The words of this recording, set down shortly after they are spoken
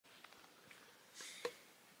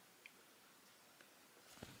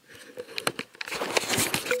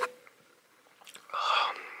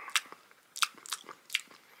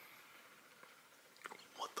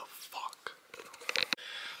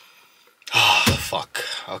fuck.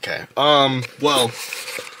 Okay. Well,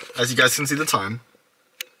 as you guys can see the time,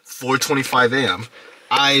 4:25 a.m.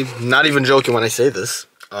 I'm not even joking when I say this.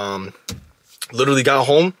 Literally got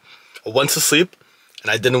home, I went to sleep,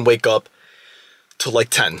 and I didn't wake up till like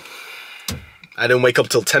 10. I didn't wake up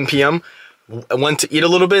till 10 p.m. I went to eat a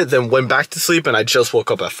little bit, then went back to sleep, and I just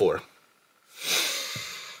woke up at 4.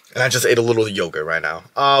 And I just ate a little yogurt right now.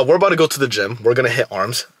 We're about to go to the gym. We're gonna hit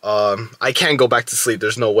arms. I can't go back to sleep.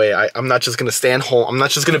 There's no way. I'm not just gonna stand home. I'm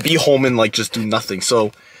not just gonna be home and like just do nothing.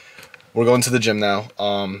 So we're going to the gym now.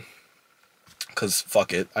 Cause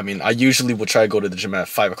fuck it. I mean, I usually would try to go to the gym at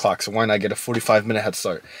 5 o'clock. So why not get a 45-minute head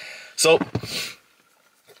start? So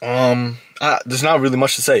there's not really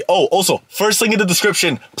much to say. Oh, also, first link in the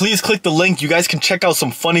description. Please click the link. You guys can check out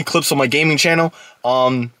some funny clips on my gaming channel.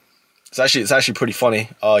 It's actually pretty funny.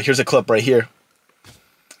 Here's a clip right here.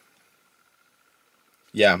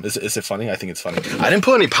 Yeah, is it funny? I think it's funny. I didn't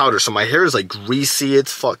put any powder, so my hair is like greasy.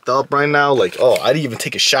 It's fucked up right now. Like, oh, I didn't even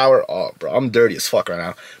take a shower. Oh, bro, I'm dirty as fuck right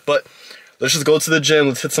now. But let's just go to the gym.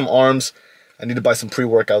 Let's hit some arms. I need to buy some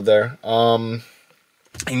pre-workout there. And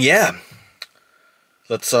yeah,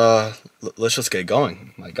 let's just get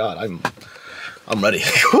going. My God, I'm ready.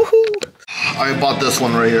 I bought this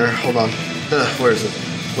one right here. Hold on. Where is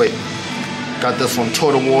it? Wait. Got this one,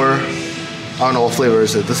 Total War. I don't know what flavor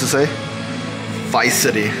is it. This is a Vice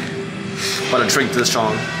City. About to drink this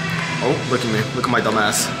strong. Oh, look at me. Look at my dumb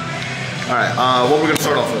ass. Alright, what we're gonna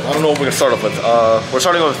start off with. I don't know what we're gonna start off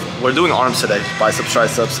with. We're doing arms today. Biceps,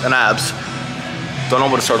 triceps, and abs. Don't know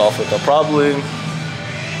what to start off with though. Probably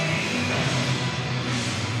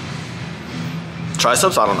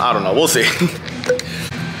triceps? I don't know. We'll see.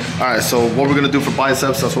 Alright, so what we're gonna do for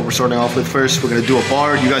biceps, that's what we're starting off with first. We're gonna do a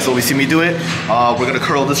bar. You guys always see me do it. We're gonna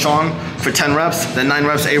curl this strong for 10 reps, then 9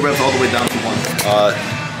 reps, 8 reps, all the way down to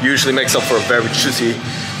 1. Usually makes up for a very juicy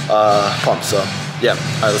pump, so yeah.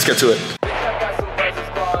 Alright, let's get to it.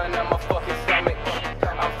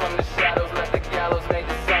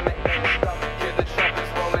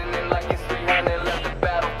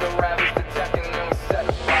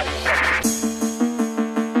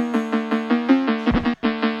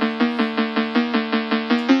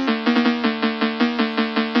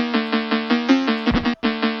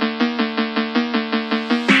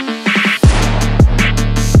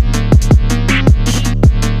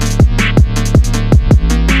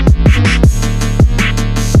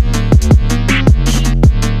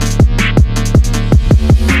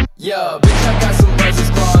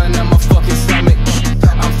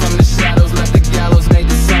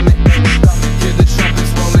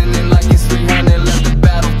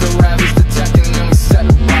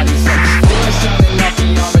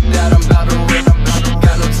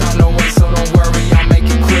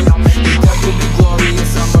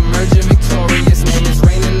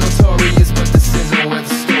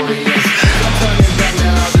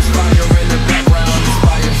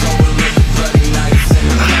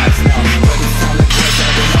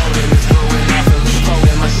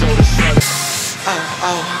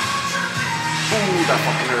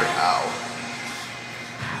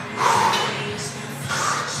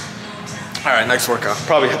 Alright, next workout.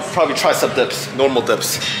 Probably tricep dips, normal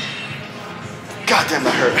dips. God damn,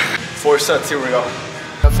 that hurt. 4 sets, here we go.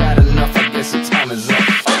 I've had enough, I guess the time is up.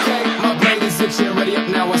 Okay, my brain is itching, ready up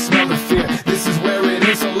now, I smell the fear. This is where it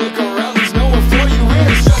is, so look around, there's no one for you here.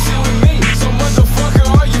 It's just you and me, so motherfucker,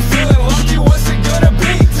 are you feeling lucky? What's it gonna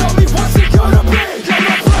be? Tell me what's it gonna be? Got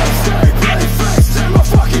my blood stain, bloody face, say my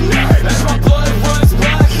fucking name. As my blood runs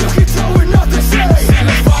black, you can tell we're not the same. See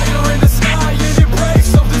the fire in the sky, and it breaks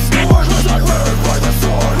something stored. Was I burned by the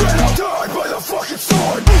sword, when I died by the fucking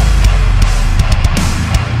sword.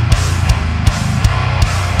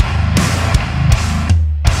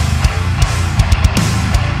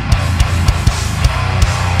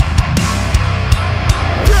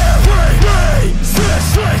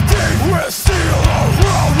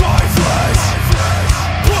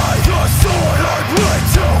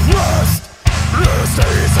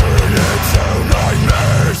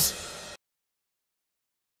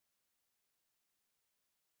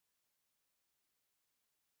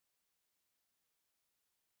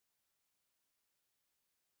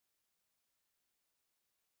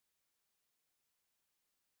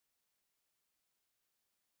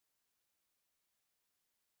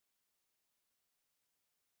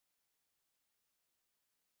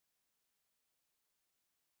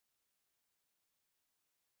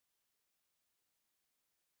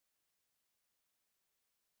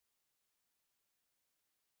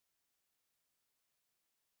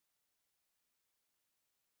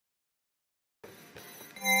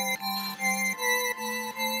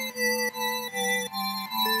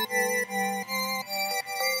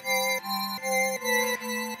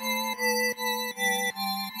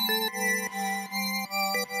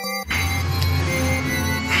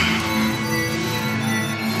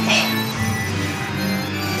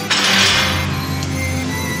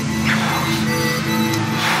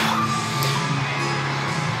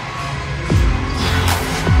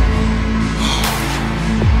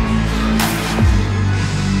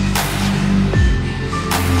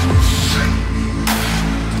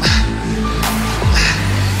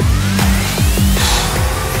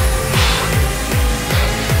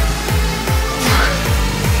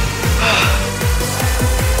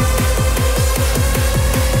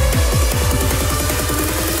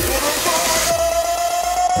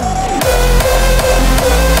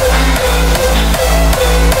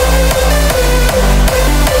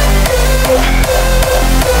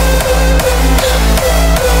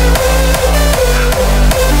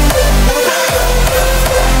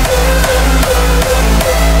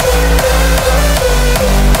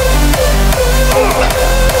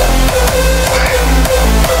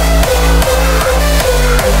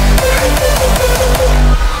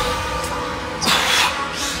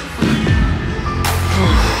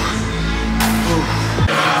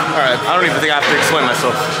 Alright, I don't even think I have to explain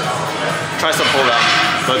myself. Tricep pull down.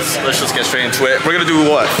 Let's just get straight into it. We're gonna do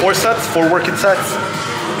what? 4 sets? 4 working sets?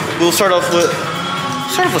 We'll start off with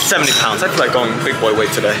 70 pounds. I feel like going big boy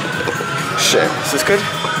weight today. Shit. Is this good?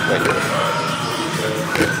 Thank you.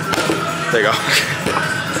 There you go.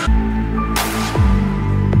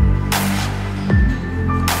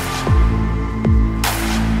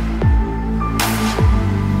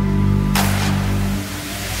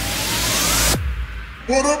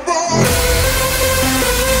 What about?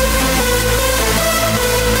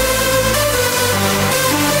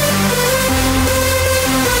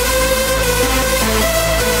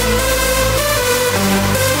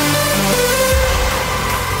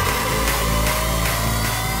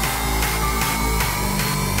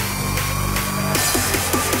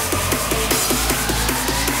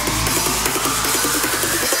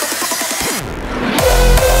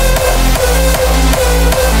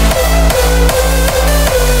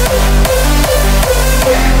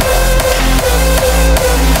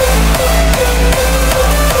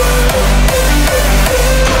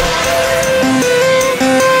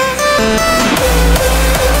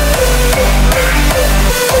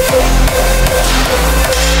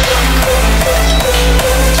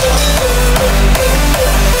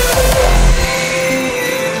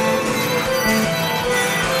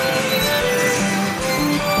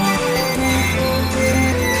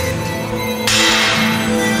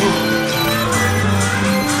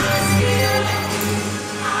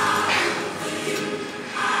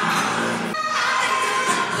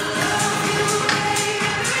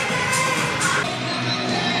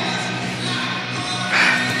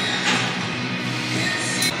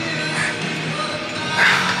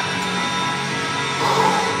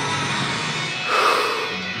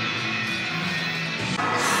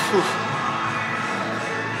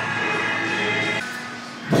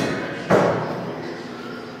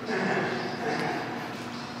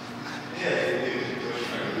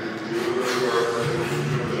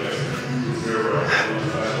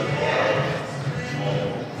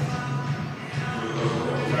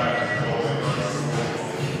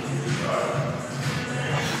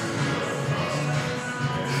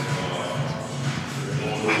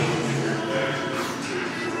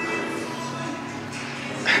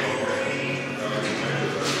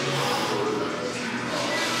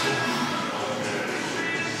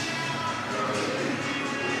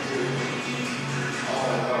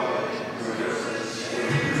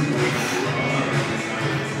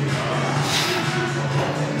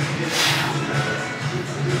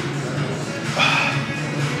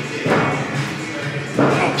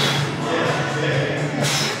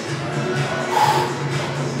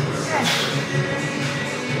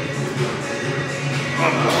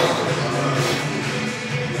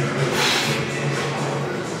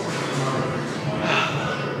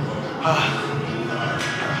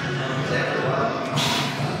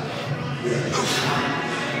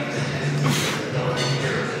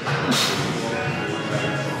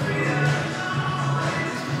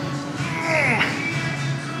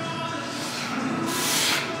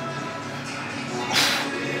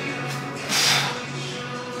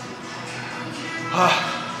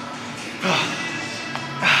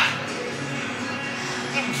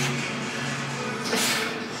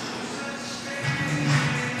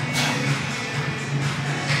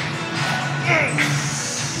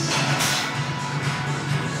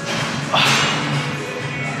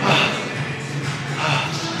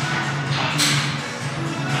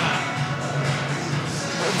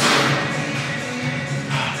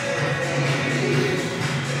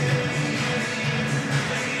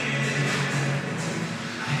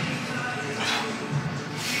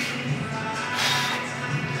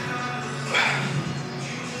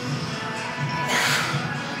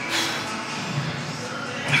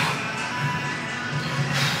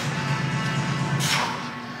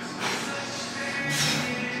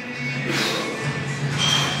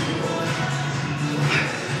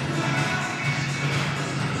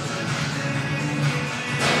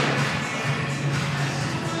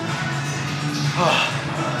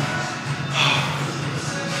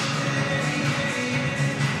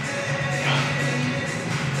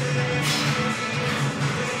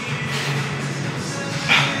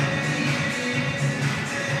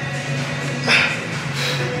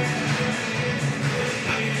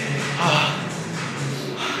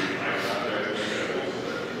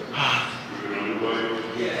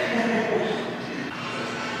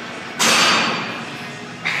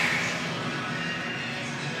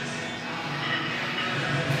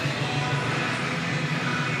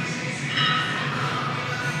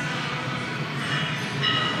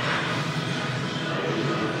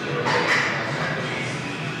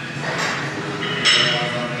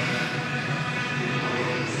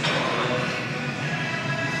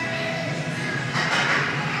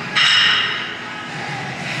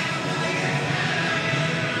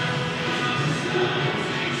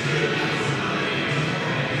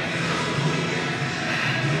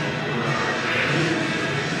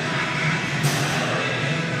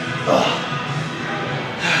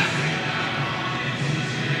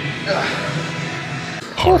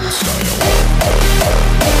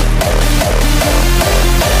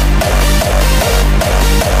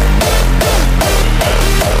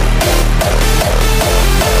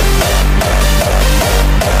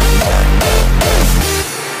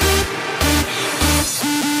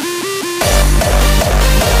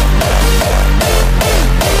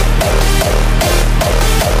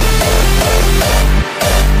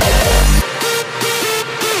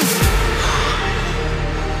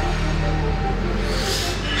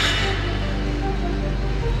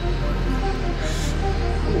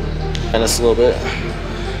 And it's a little bit.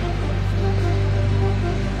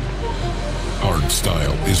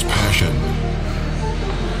 Hardstyle is passion.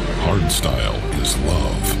 Hardstyle is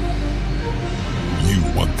love.